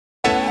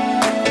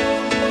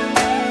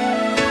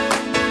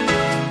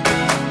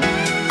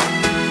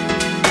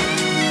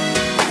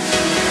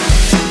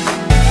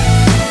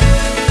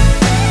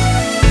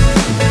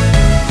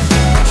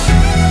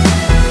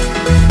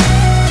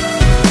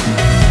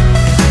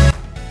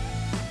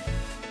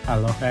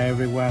Aloha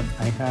everyone,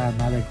 I have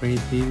another great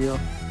video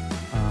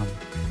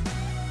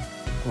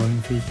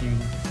going fishing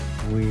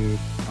with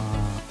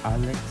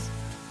Alex.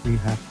 We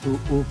have 2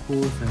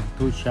 ukus and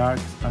 2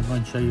 sharks. I'm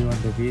going to show you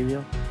on the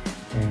video,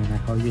 and I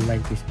hope you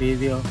like this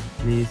video.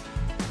 Please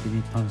give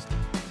me thumbs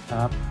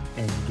up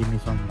and give me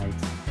some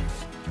likes.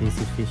 This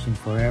is Fishing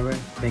Forever.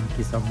 Thank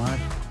you so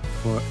much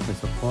for the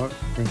support.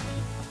 Thank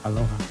you.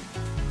 Aloha.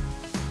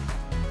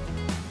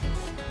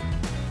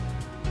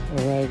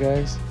 Alright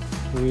guys,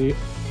 we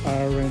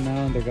are right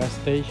now in the gas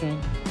station.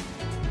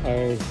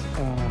 It's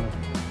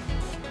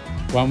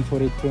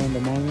 1:42 in the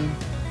morning.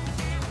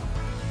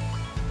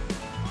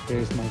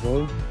 Here's my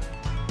boat.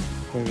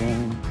 We're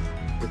going to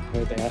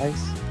prepare the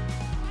ice.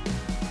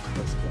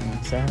 Let's go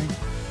inside.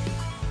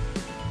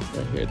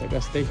 Right here at the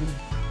gas station.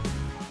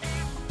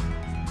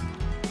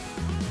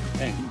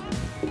 And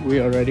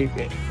we already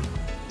get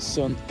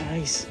some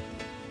ice.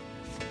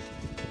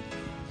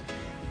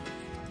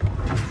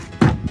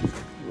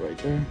 Right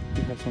there,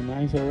 we have some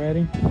ice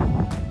already.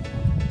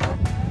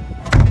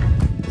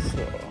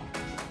 So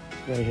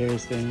right here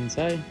is the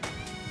inside.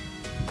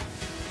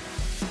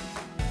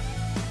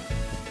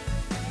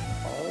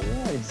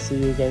 Alright, see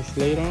you guys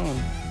later on.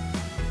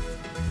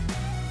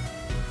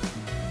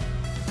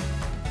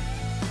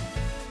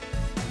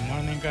 Good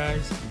morning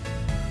guys.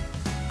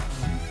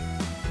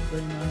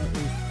 Right now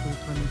is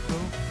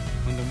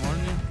 2:22 in the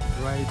morning.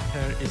 Right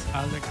here is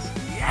Alex.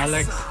 Yes!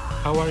 Alex,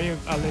 how are you,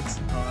 Alex?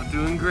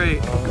 Doing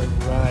great.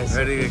 Alright.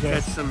 Ready to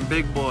catch some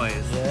big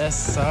boys. Yes,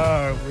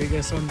 sir. We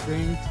get some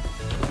drinks.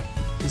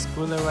 This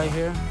cooler right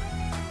here.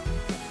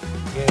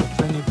 Get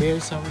 20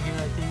 beers over here,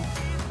 I think.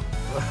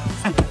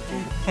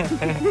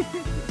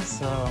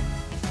 So,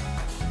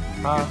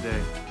 Good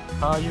day.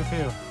 How you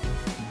feel?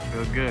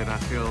 Feel good. I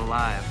feel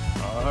alive.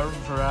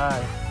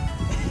 Alright.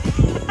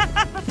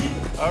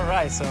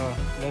 Alright, so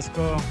let's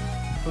go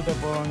put the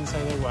boat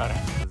inside the water.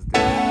 Let's do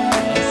it.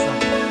 Yes, sir.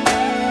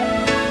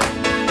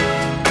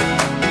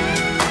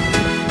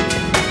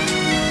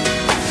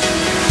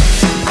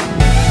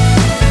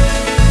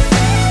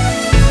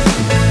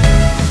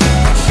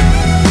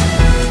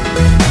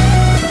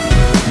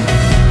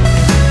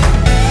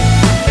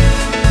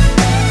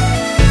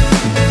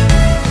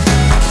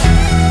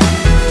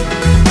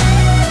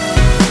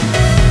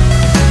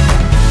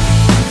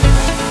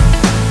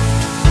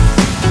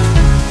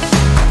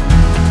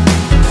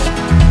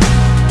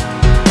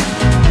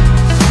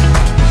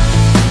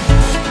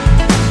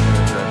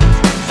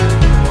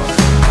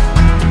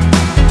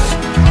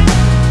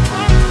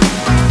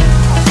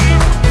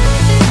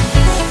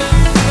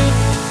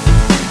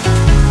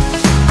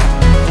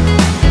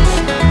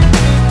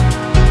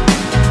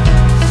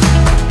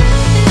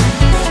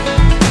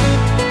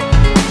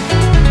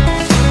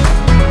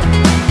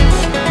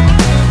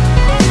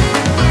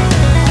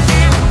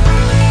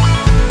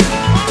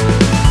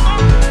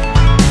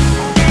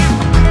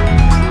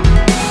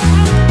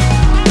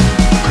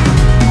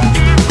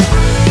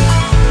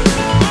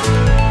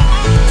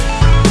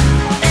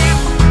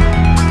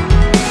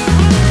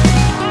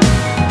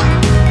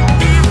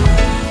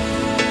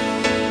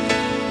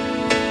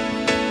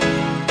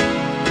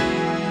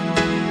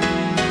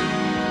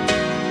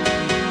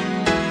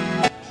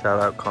 Shout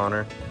out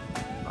Connor.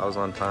 I was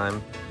on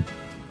time.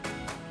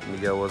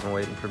 Miguel wasn't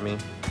waiting for me.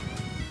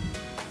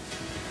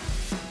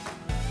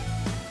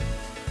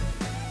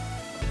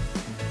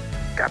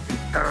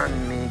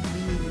 Capitan Miguel.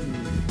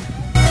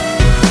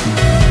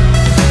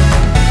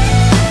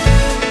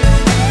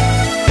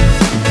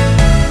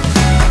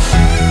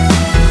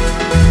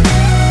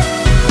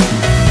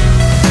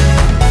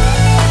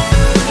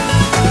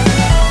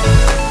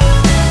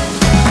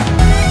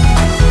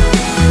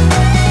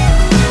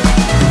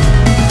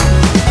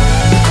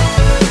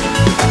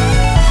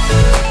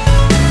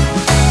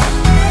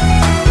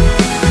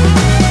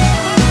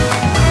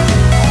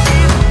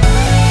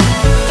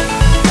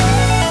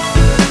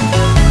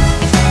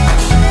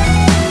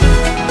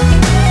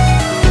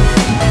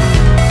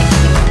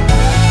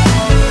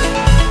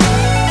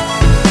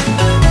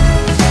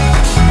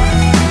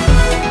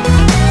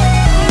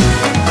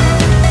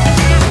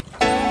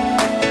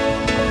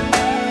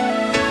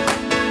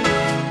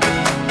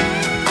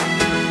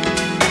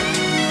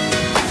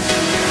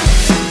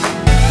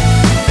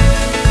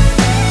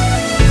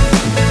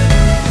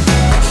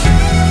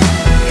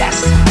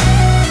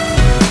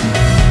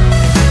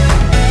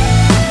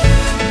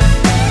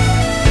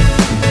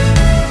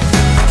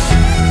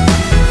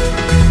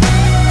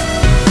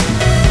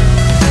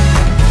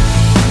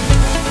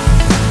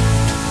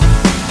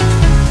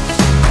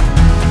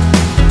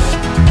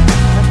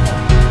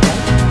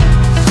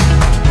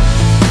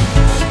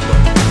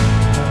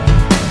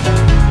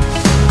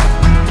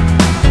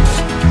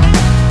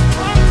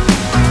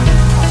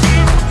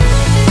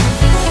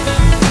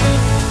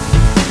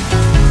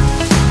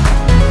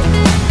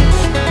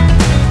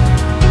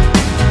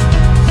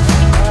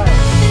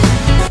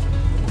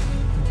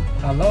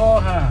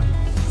 Aloha.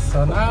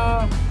 So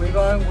now we're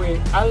going with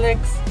Alex.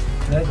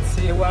 Let's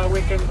see what we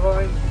can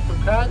going to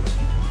catch.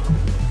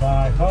 But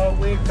I hope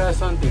we catch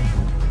something.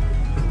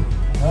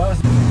 Well,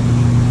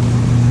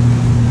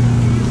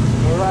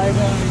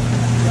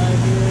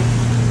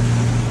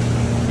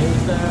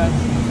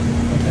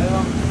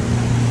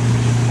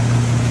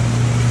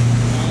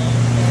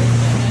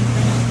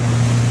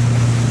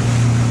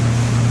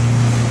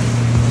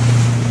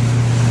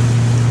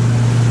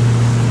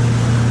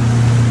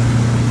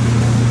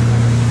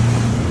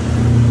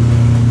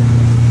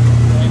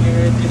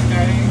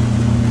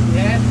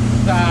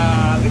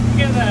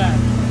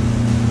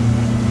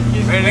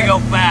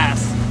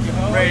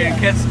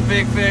 get some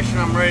big fish and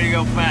I'm ready to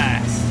go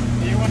fast.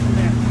 You want to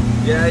there?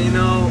 Yeah, you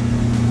know,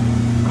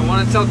 I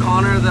want to tell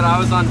Connor that I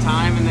was on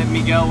time and that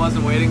Miguel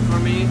wasn't waiting for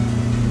me.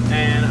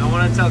 And I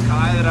want to tell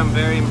Kai that I'm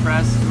very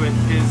impressed with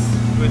his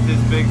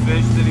big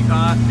fish that he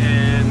caught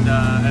and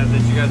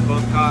that you guys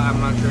both caught.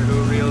 I'm not sure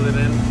who reeled it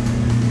in,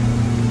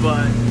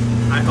 but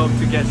I hope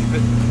to catch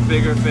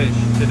bigger fish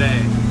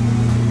today.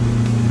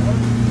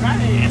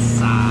 Right.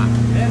 Yes,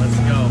 let's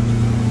go.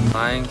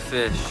 Flying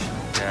fish.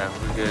 Yeah,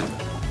 we're good.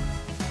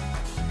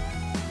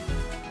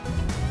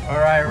 All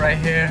right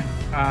here,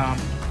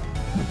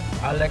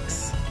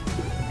 Alex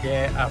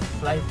get a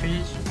fly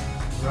fish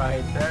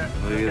right there.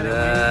 Look at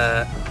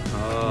that.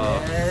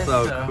 Oh, yes,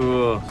 so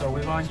cool. So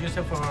we're going to use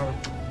it for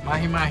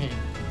mahi mahi.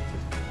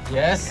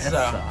 Yes,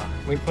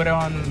 we put it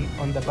on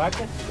the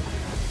bucket.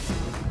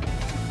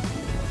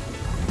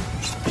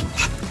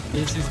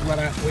 This is what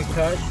we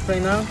catch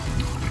right now.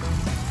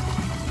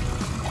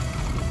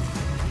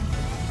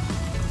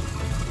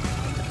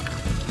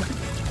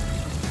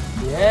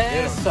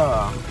 Yes,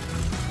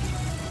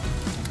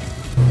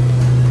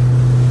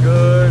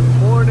 Good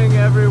morning,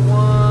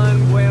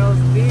 everyone. Buenos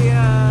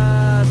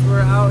dias.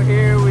 We're out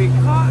here. We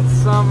caught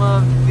some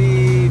of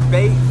the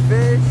bait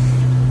fish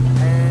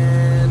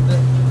and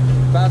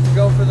about to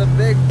go for the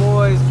big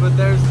boys, but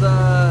there's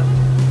the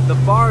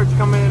barge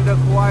coming into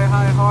Kauai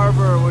High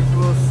Harbor, which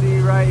we'll see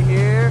right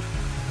here.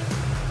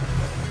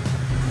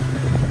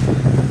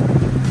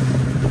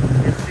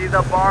 You see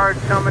the barge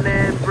coming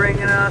in,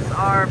 bringing us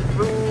our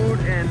food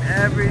and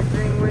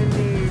everything we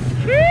need.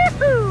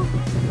 Yee-hoo!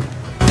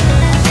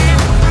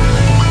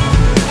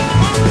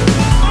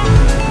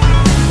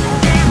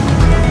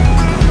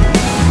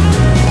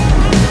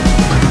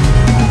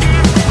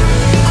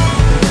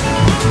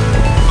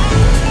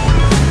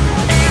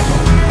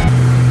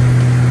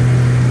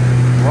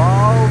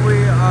 While we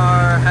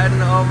are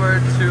heading over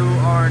to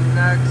our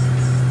next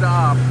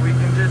stop, we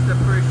can just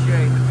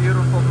appreciate the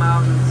beautiful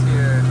mountains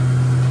here.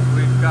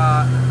 We've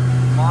got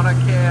Mauna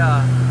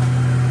Kea,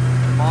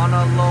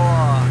 Mauna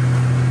Loa,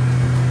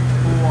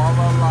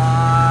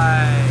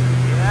 Hualalai.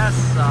 Yes,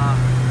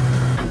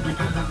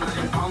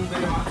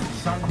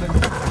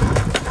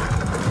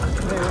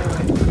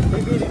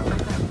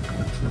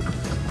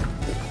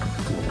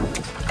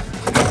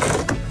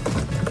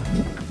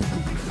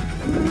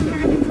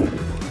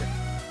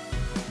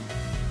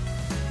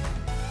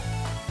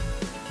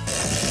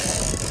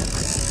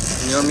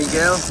 Señor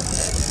Miguel,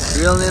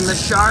 reeling in the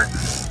shark.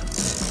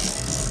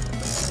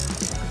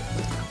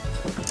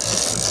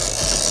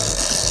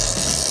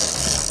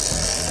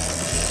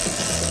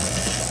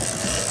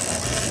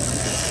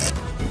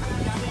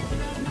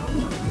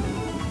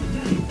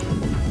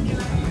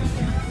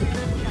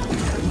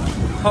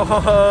 Ho ho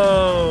ho!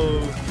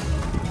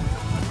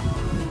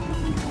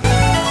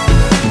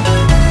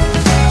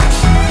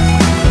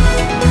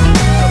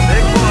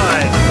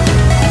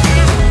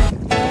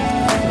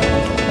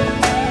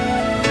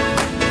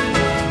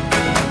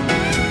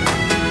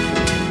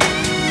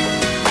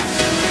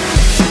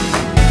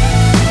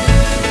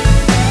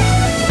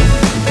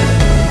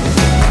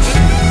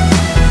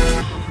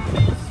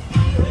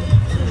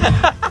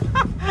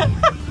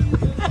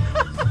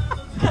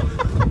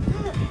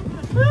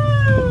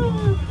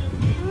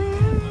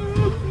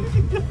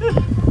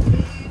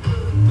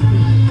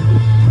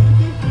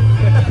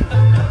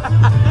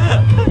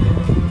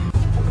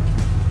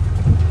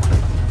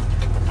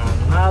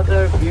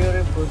 Another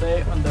beautiful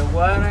day on the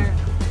water.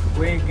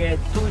 We get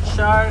 2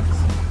 sharks,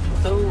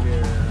 2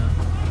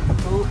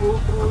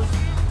 ukus,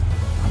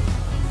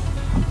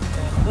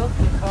 and look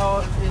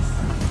how is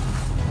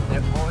the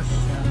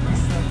ocean.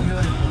 It's so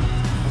beautiful.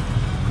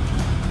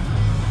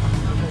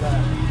 Look at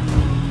that.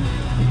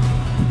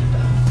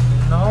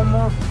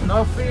 No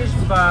fish,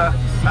 but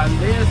at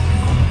least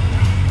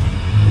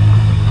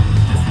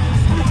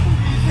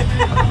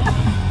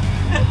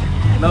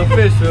No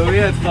fish, but we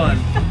had fun.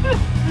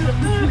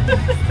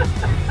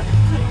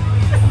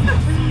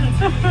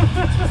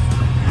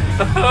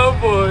 Oh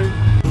boy.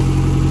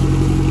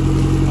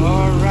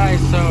 Alright,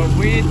 so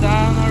we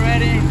done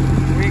already.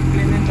 We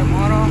cleaning the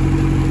motor,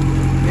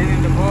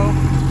 cleaning the boat.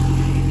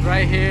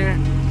 Right here,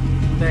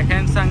 the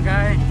handsome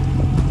guy.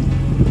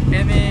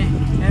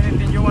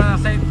 Anything you wanna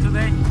say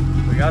today?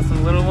 We got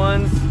some little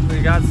ones,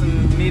 we got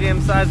some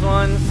medium-sized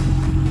ones,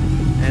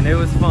 and it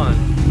was fun.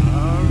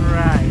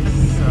 Alright,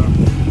 so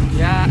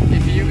yeah,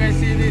 if you guys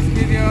see this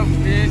video,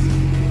 please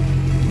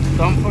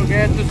don't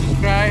forget to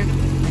subscribe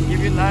and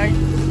give it a like.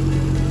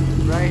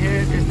 Right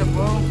here is the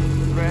boat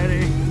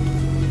ready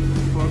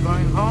for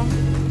going home.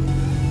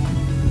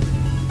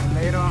 And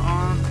later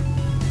on,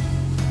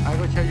 I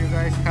will show you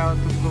guys how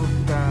to cook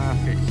the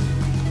fish.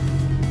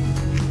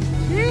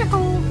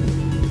 Yee-hoo!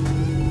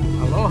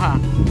 Aloha!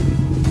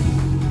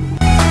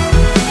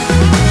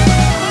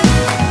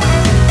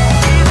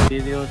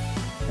 Videos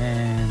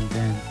and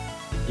then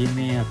give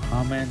me a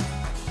comment.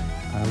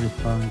 I'll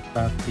respond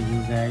back to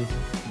you guys.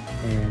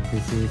 And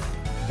this is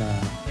the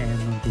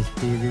end of this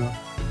video.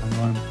 I'm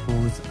going to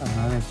post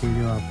another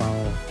video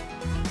about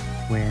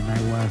when I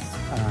was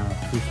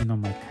fishing on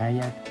my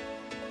kayak.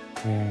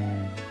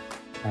 and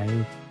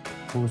I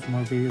post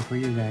more videos for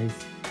you guys.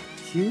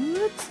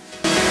 Shoot!